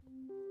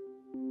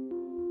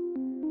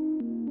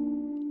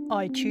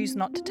I choose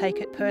not to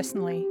take it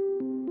personally.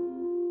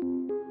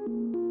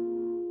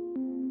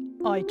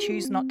 I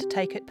choose not to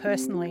take it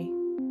personally.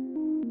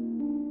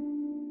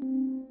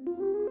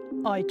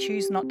 I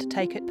choose not to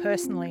take it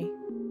personally.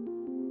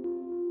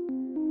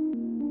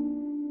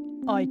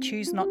 I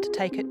choose not to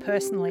take it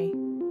personally.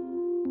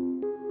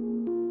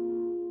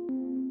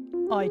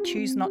 I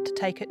choose not to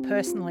take it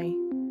personally.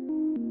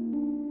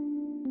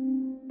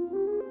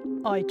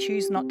 I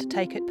choose not to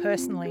take it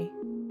personally.